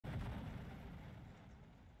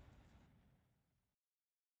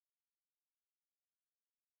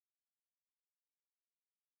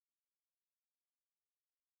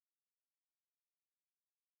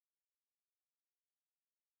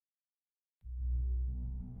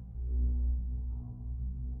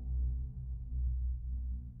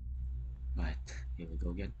Alright, here we go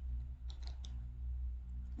again.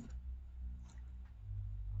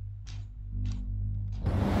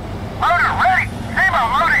 Loader ready! Sabo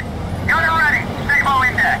loaded! Gunner ready! Sabo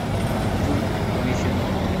in deck! Formation.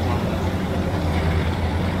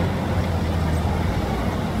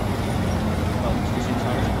 Well, position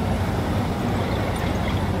charge.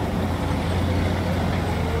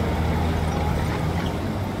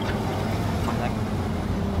 Contact.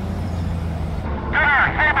 Gunner,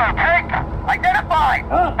 Sabo, take! Identified!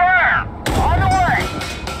 Fire! On the way!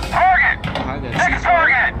 Target! Target. Next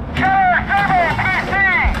target! Gunner, Sabo, PC!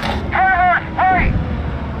 Traverse right!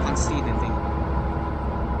 Can't see anything.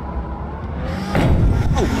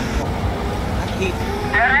 Oh my god. That hit.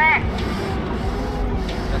 Steady!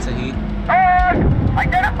 That's a hit.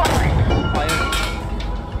 Identified! Fire.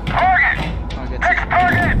 Target! Target. Next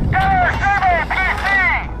target! Gunner, Sabo, PC!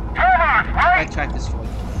 Traverse right! Backtrack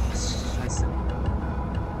destroyed. Scheiße.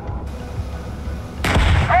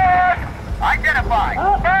 Identified!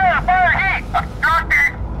 Fire! Fire heat!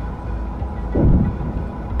 Obstructed!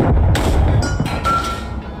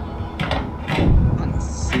 Can't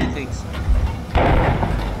see things.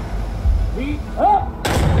 Heat up!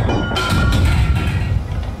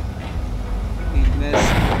 Weakness.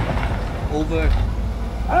 Over.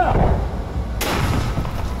 Up!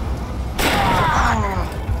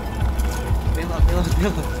 Bail out.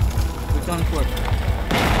 We're done for.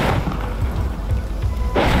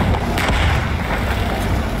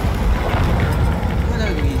 What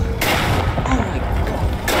are we? Oh my god.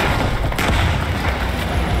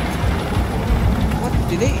 What?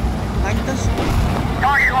 Did they find us?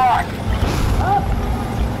 Target locked! Up!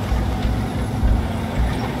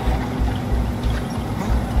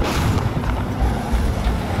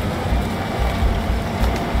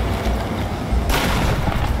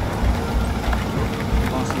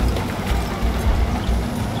 Lost them.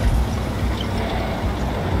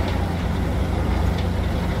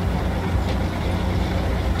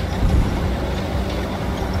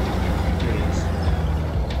 There he is.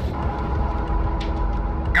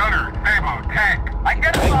 Gunner, Sabo, tank,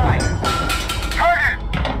 identified! Target!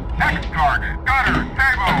 Next target, Gunner,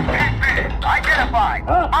 Sabo, PC, identified!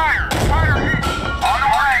 Fire! Fire heat! On the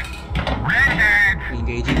way!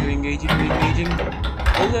 Re-engage! Re-engaging.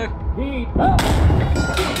 Over. Heat up!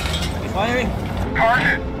 He's firing.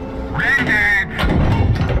 Target! Re-engage!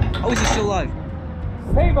 Oh, is he still alive?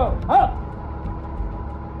 Sabo, up!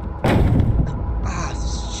 Ah,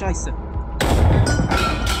 scheiße.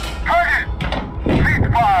 Target!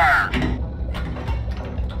 Ceasefire!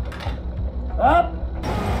 Up!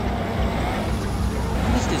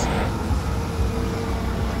 What is this?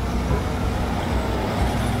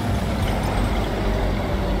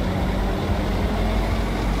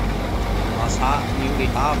 Lost nearly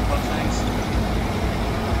half, but thanks.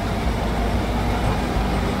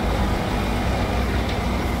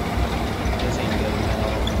 This ain't good at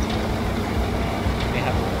all. They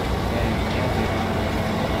have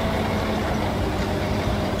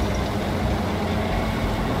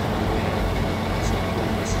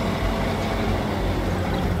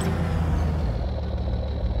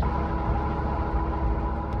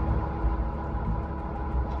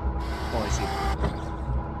Oh, I see.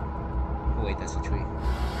 Oh, wait, that's a tree.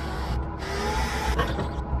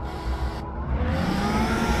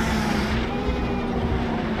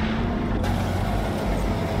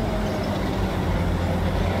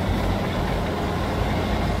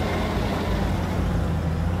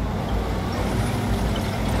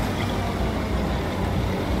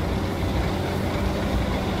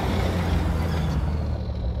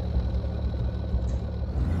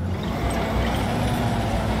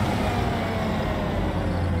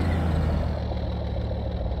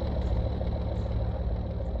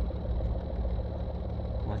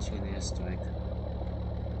 Launching an airstrike.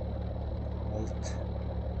 Alt.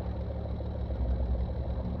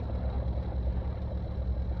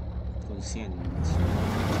 Don't see enemies.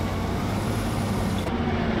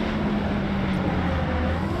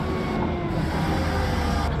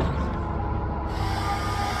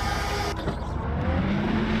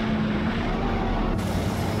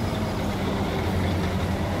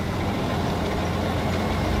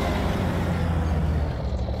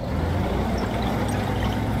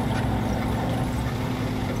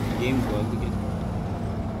 Game bugged again.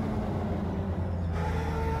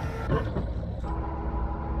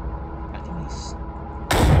 I think he's...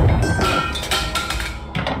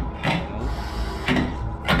 No.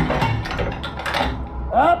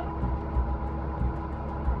 Up!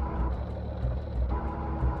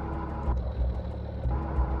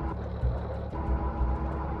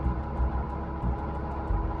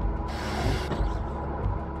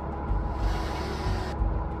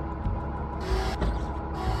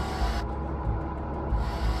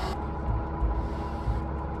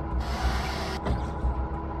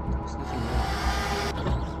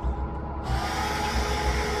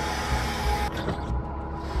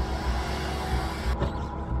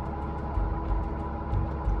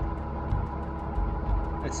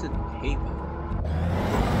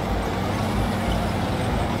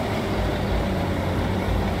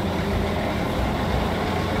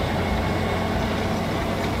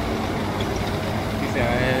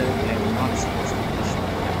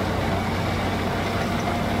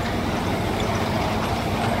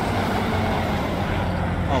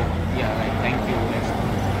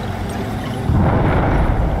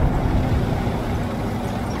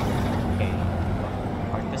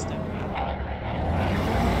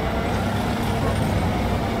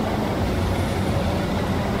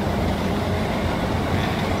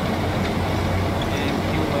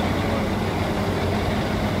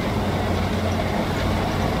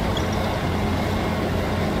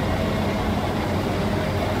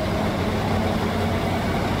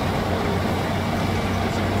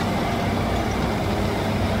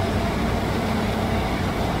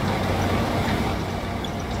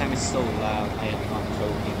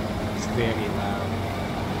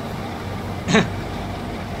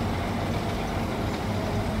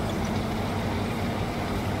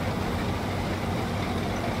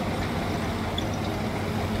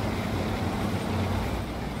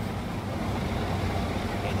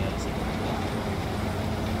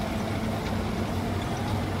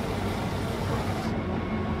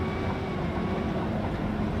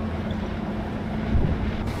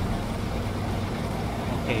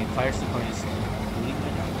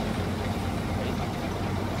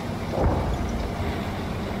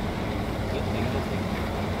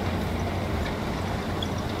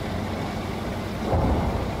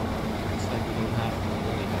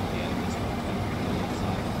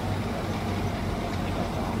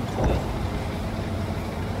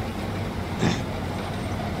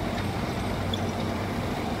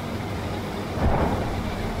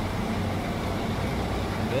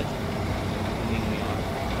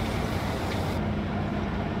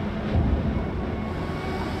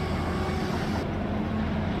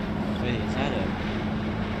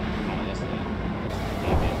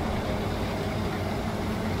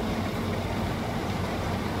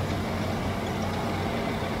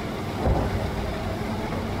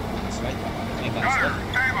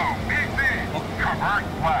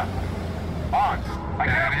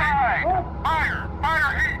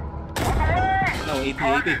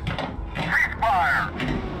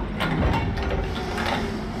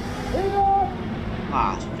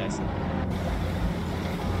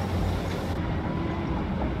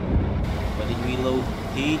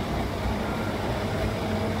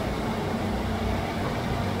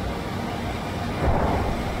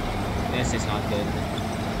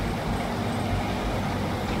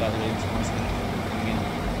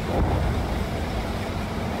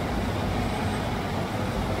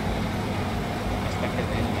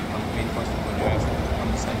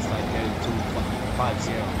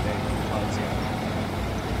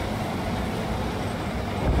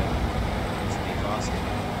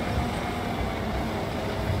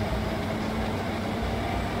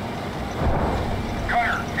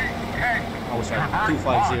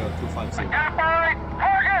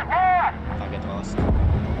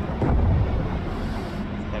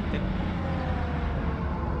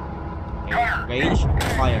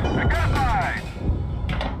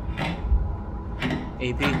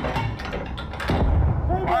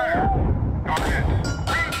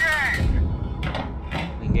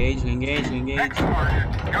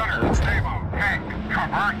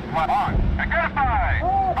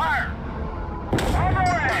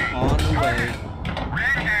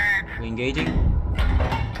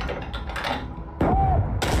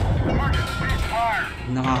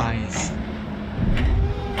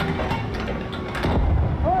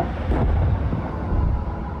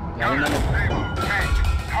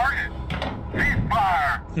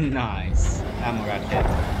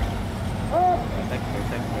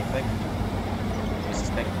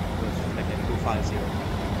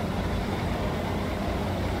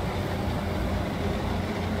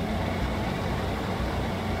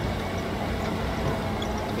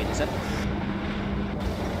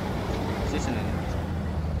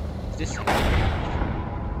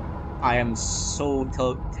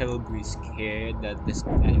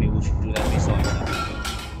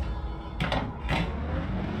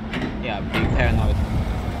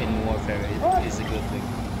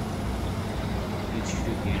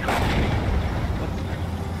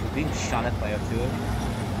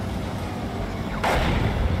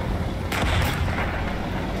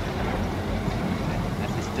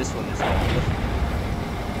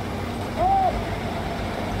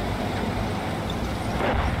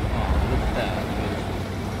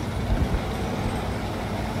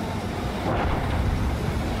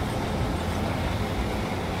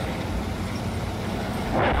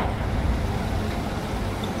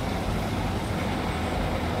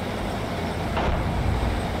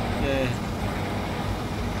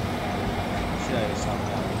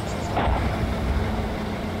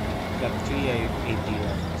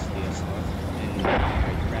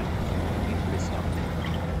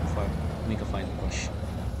 Make a final push.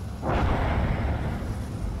 How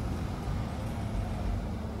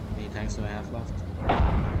many tanks do I have left?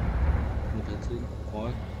 In the platoon?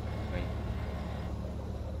 4? Wait.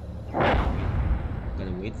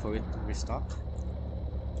 Gotta wait for it to restock.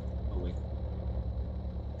 Oh wait.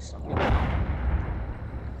 Stop it.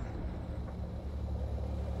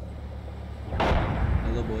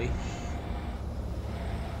 Hello boy.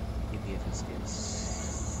 GPHC skills.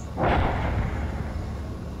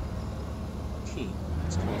 Okay,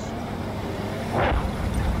 that's crazy.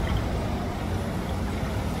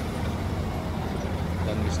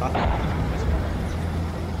 Done restocking.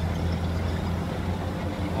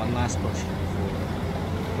 One last push before.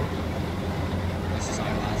 This is our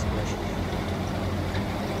last push.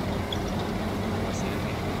 What's the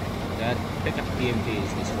enemy? That pickup PMP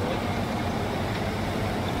is destroyed.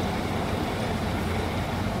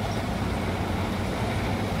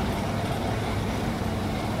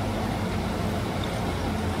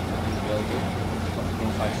 Building.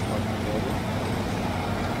 5 squad building.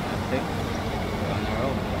 I think we're on our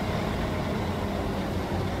own.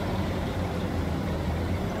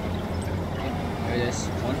 There it is.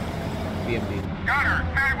 One. BMP. Gunner,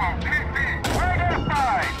 stable, TC,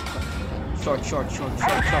 identified! Short.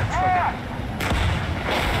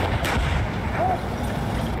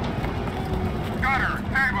 Gunner,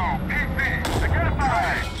 stable, TC,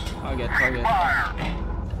 identified! Target. Fire!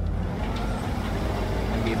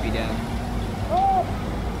 And BMP down.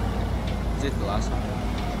 Is it the last one?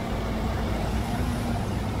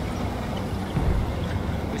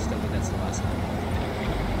 Please tell me that's the last one.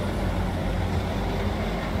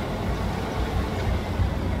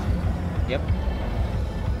 Yep.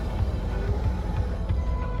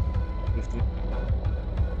 50.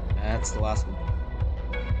 That's the last one.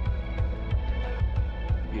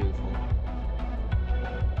 Beautiful.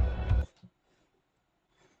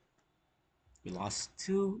 We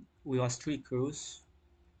lost 3 crews.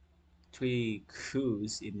 3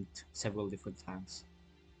 crews in several different tanks.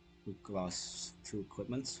 We lost 2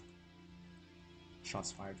 equipments.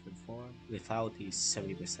 Shots fired with 4. Lethality is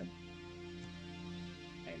 70%.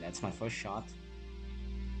 Okay, that's my first shot.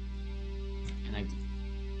 And I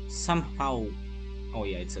somehow... Oh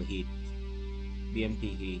yeah, it's a hit.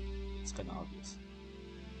 BMP hit. It's kinda obvious.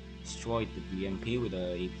 Destroyed the BMP with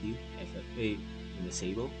a AP, FFA in the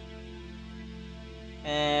Sable.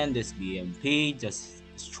 And this BMP just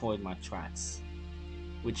destroyed my tracks,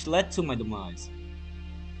 which led to my demise.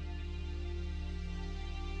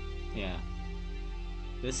 Yeah,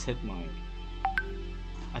 this hit my...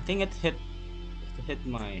 I think it hit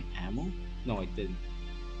my ammo? No, it didn't.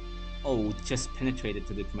 Oh, it just penetrated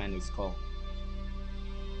to the commander's call.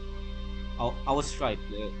 I was right.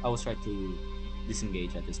 I was right to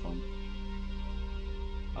disengage at this point.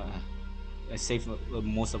 I saved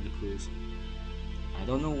most of the crews. I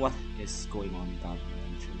don't know what is going on with that one.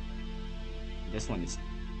 This one is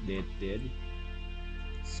dead.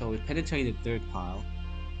 So it penetrated the 3rd pile,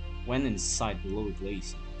 went inside the lower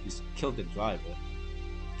glaze, just killed the driver,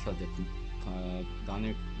 killed the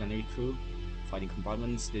gunnery crew, fighting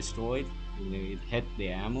compartments destroyed, it hit the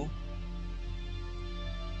ammo.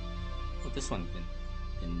 Oh, this one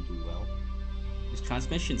didn't do well. This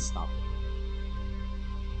transmission stopped.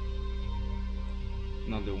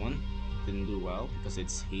 Another one didn't do well because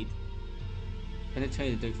it's heat.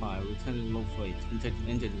 Penetrated 35, returned to low freight, entered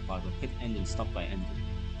engine department, hit engine, stopped by engine.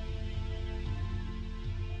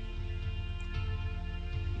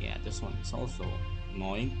 Yeah, this one is also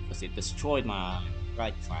annoying because it destroyed my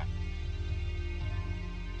right track.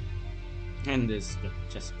 And this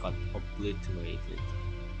just got obliterated.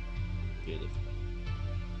 Beautiful.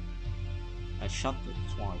 I shot it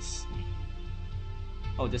twice.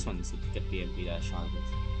 Oh, this one is the picket BMP that I shot it.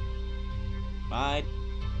 Right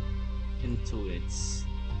into its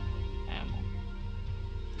ammo.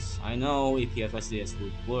 I know EPFSDS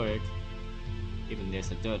would work, even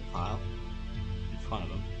there's a dirt pile in front of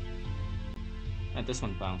them. And this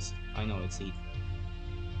one bounced. I know it's heat.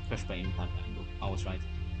 Crushed by impact angle. I was right.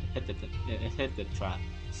 It hit the track.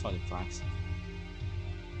 Saw the tracks.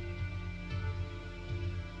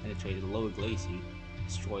 Penetrated the lower glaze heat.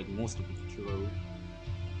 Destroyed most of the crew.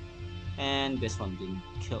 And this one didn't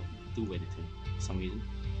do anything for some reason.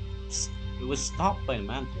 It was stopped by the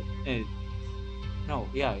mantle. No,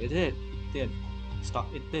 yeah, it did. It did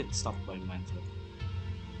stop. It did stop by the mantle.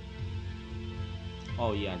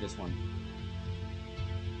 Oh yeah, this one.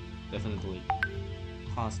 Definitely.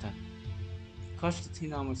 Constant. Crushed the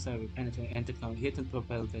tin armor server, penetrated, entered, hit and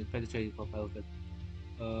propelled it, penetrated, propelled it.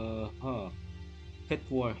 Hit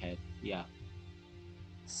warhead. Yeah.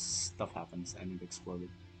 Stuff happens and it exploded.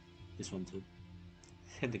 This one too.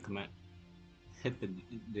 Hit the command. hit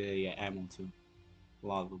the ammo too. A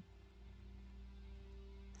lot of them.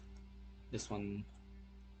 This one.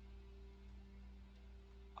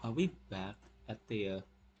 Are we back at the?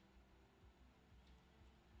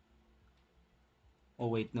 Oh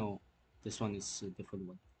wait, no. This one is a different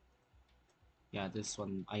one. Yeah, this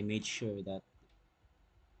one I made sure that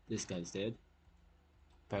this guy's dead.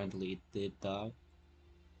 Apparently, it did die,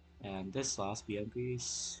 and this last BMP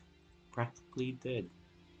is practically dead.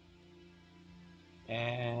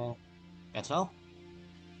 And that's all.